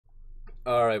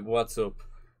Alright, what's up?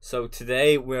 So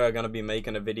today we are going to be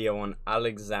making a video on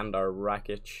Aleksandar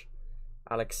Rakic,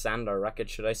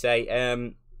 should I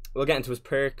say. We'll get into his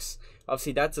perks.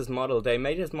 Obviously that's his model. They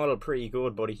made his model pretty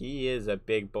good, but he is a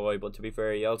big boy. But to be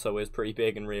fair, he also is pretty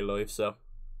big in real life, so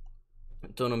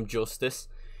done him justice.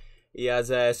 He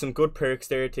has some good perks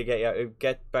there to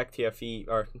get back to your feet,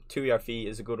 or to your feet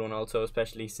is a good one also,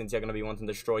 especially since you're going to be wanting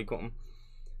to strike with him.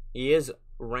 He is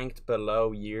ranked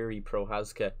below Yuri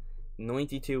Prohaska.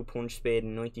 92 punch speed,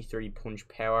 93 punch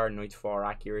power, 94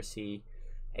 accuracy,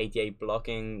 88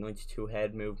 blocking, 92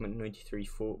 head movement, 93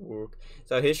 footwork.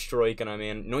 So his striking,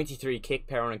 93 kick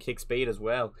power and kick speed as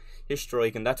well. His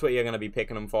striking, that's what you're going to be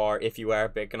picking him for if you are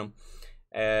picking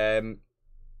him.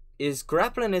 His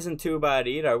grappling isn't too bad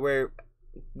either.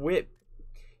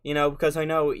 Because I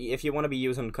know if you want to be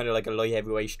using kind of like a light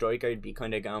heavyweight striker, you'd be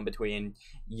kind of going between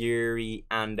Yuri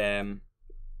and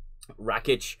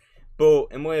Rakic. But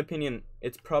in my opinion,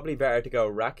 it's probably better to go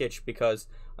Rakic because,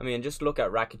 just look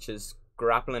at Rakic's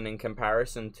grappling in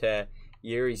comparison to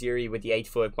Yuri's. Yuri with the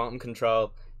 8-foot bottom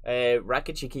control.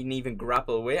 Rakic you can even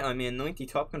grapple with. 90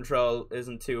 top control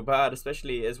isn't too bad,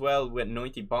 especially as well with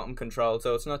 90 bottom control.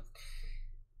 So it's not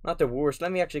the worst.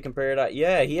 Let me actually compare that.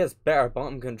 Yeah, he has better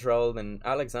bottom control than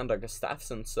Aleksandar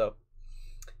Gustafsson. So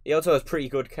he also has pretty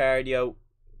good cardio.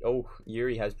 Oh,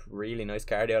 Yuri has really nice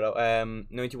cardio though.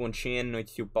 91 chin,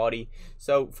 92 body.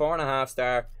 So 4.5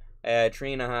 star,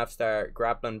 3.5 star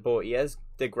grappling, but he has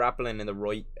the grappling in the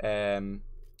right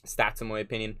stats in my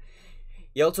opinion.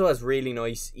 He also has really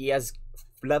nice. He has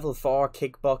level 4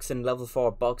 kickboxing, level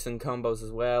 4 boxing combos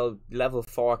as well. Level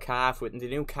 4 calf with the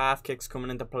new calf kicks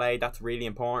coming into play. That's really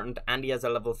important. And he has a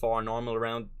level 4 normal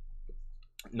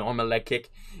leg kick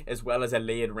as well as a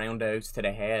lead roundhouse to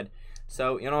the head.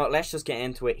 So, let's just get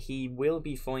into it. He will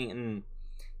be fighting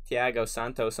Thiago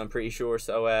Santos, I'm pretty sure.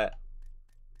 So,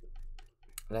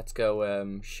 let's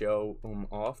go show him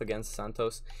off against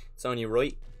Santos. It's only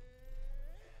right.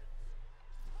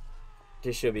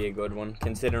 This should be a good one,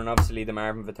 considering obviously the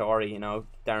Marvin Vettori,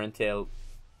 Darren Till.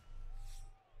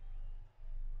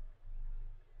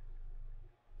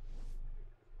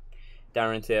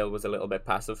 Darren Till was a little bit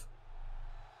passive.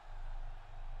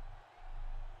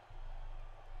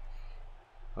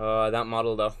 That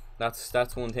model though,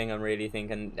 that's one thing I'm really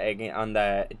thinking on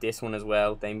this one as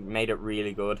well. They made it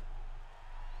really good.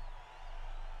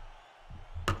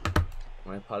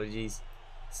 My apologies.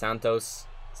 Santos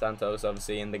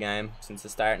obviously in the game since the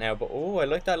start now, but I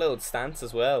like that little stance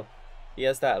as well. He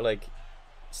has that like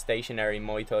stationary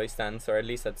Muay Thai stance, or at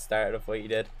least at the start of the fight he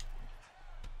did.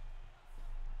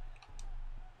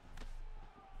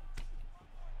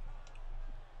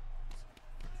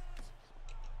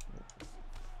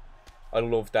 I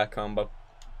love that combo.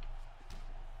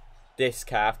 This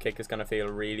calf kick is going to feel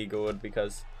really good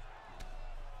because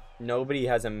nobody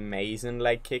has amazing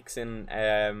leg kicks in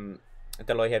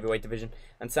the light heavyweight division.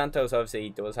 And Santos obviously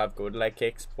does have good leg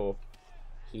kicks, but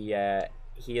he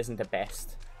isn't the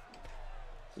best.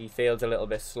 He feels a little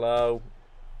bit slow.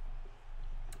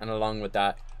 And along with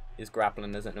that, his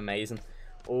grappling isn't amazing.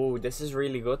 Oh, this is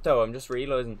really good though. I'm just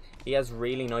realizing he has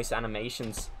really nice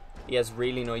animations. He has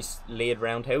really nice lead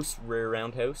roundhouse, rear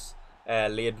roundhouse,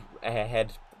 lead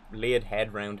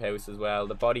head roundhouse as well.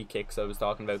 The body kicks I was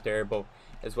talking about there, but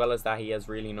as well as that, he has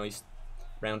really nice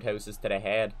roundhouses to the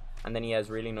head, and then he has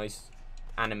really nice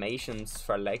animations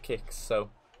for leg kicks.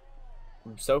 So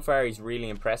far he's really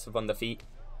impressive on the feet.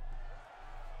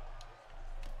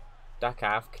 That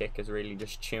calf kick is really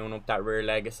just chewing up that rear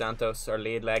leg of Santos, or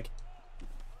lead leg.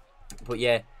 But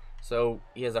yeah, so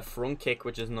he has a front kick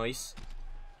which is nice.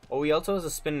 Oh, he also has a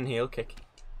spinning heel kick.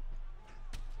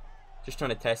 Just trying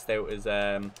to test out his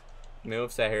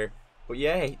moveset here. But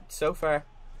yeah, so far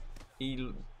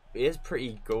he is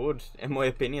pretty good in my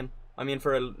opinion.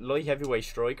 For a light heavyweight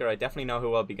striker, I definitely know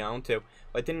who I'll be going to.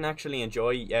 I didn't actually enjoy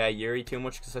Yuri too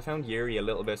much because I found Yuri a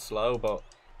little bit slow, but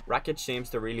Rakic seems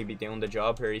to really be doing the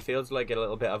job here. He feels like a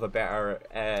little bit of a better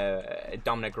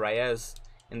Dominic Reyes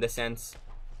in the sense.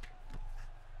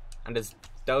 And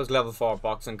those level 4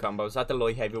 boxing combos at the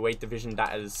light heavyweight division,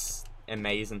 that is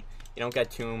amazing. You don't get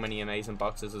too many amazing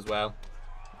boxes as well.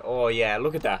 Oh yeah,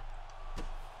 look at that.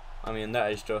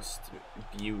 That is just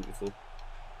beautiful.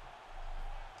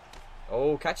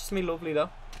 Oh, catches me lovely though.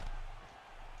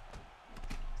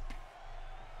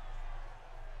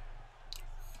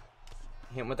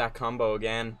 Hit him with that combo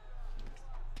again.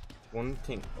 One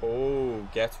thing. Oh,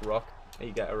 gets rock.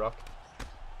 You get a rock.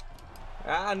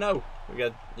 Ah no,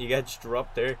 you get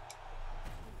dropped there.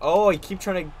 Oh, I keep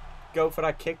trying to go for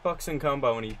that kickboxing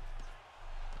combo and he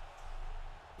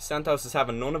Santos is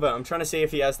having none of it. I'm trying to see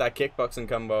if he has that kickboxing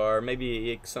combo, or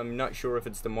maybe I'm not sure if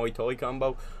it's the Muay Thai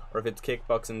combo or if it's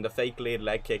kickboxing, the fake lead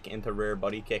leg kick into rear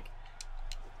body kick.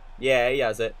 Yeah, he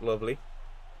has it. Lovely.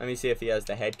 Let me see if he has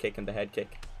the head kick and the head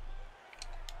kick.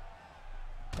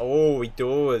 Oh, he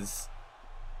does.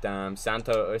 Damn,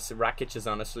 Rakic is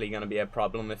honestly going to be a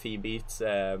problem if he beats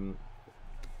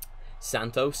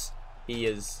Santos. He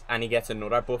is, and he gets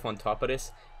another buff on top of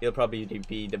this. He'll probably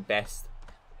be the best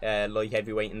light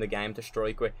heavyweight in the game to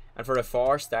strike with. And for a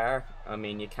 4-star, I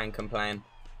mean, you can't complain.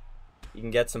 You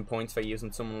can get some points for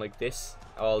using someone like this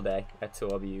all day. That's who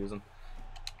I'll be using.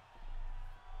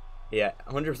 Yeah,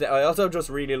 100%. I also just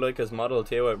really like his model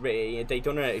too. They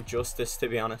done it justice, to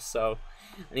be honest. So,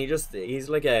 and he's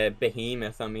like a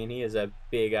behemoth. I mean, he is a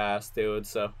big ass dude.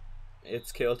 So,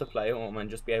 it's cool to play with him and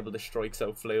just be able to strike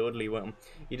so fluidly with him.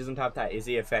 He doesn't have that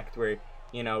Izzy effect where,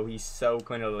 you know, he's so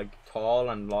kind of like tall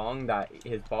and long that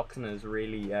his boxing is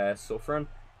really suffering.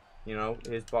 You know,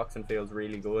 his boxing feels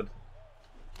really good.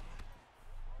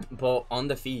 But on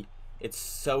the feet, it's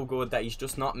so good that he's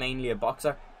just not mainly a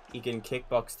boxer. He can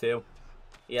kickbox too.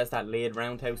 He has that lead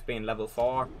roundhouse being level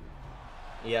 4.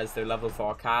 He has the level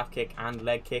 4 calf kick and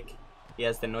leg kick. He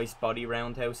has the nice body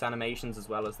roundhouse animations as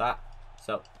well as that.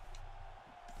 So,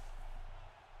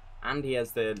 and he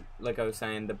has the, like I was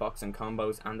saying, the boxing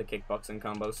combos and the kickboxing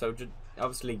combos. So just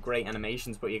obviously great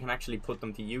animations, but you can actually put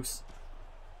them to use.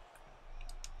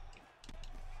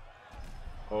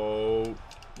 Oh,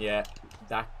 yeah,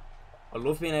 that, I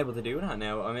love being able to do that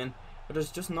now. I mean, but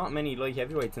there's just not many light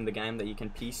heavyweights in the game that you can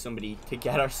piece somebody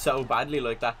together so badly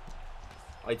like that.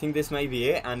 I think this may be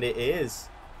it, and it is.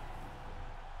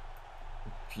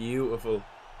 Beautiful.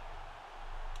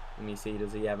 Let me see,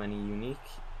 does he have any unique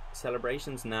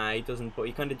celebrations? Nah, he doesn't, but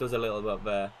he kind of does a little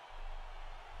bit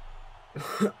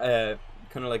of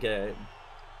kind of like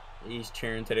he's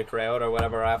cheering to the crowd or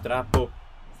whatever after that, but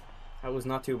that was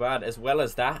not too bad. As well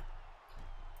as that,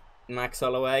 Max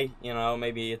Holloway, you know,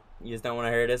 maybe you just don't want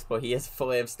to hear this, but he has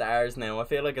 5 stars now. I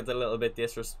feel like it's a little bit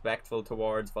disrespectful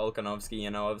towards Volkanovski,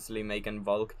 you know, obviously making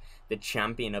Volk the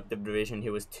champion of the division,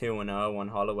 who was 2-0 on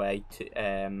Holloway.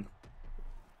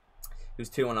 Who's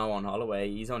 2-0 on Holloway.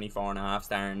 He's only 4.5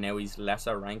 star, and now he's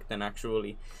lesser ranked than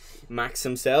actually Max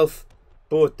himself.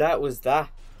 But that was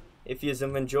that. If you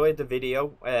have enjoyed the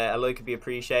video, a like would be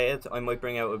appreciated. I might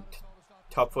bring out a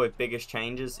top 5 biggest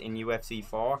changes in UFC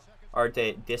 4. Or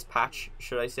this patch,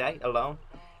 should I say, alone.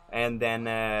 And then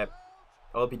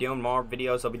I'll be doing more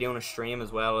videos. I'll be doing a stream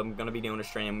as well. I'm going to be doing a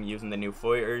stream using the new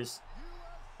fighters.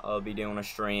 I'll be doing a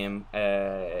stream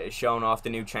showing off the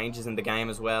new changes in the game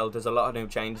as well. There's a lot of new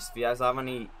changes. If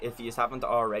you haven't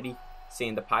already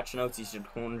seen the patch notes, you should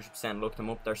 100% look them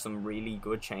up. There's some really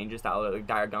good changes that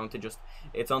are going to just,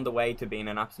 it's on the way to being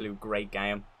an absolute great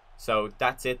game. So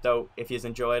that's it though. If you've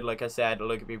enjoyed, like I said, a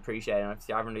like would be appreciated. And if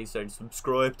you haven't already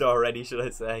subscribed already, should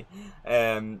I say,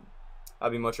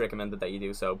 I'd be much recommended that you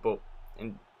do so. But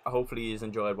hopefully you've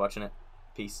enjoyed watching it.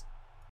 Peace.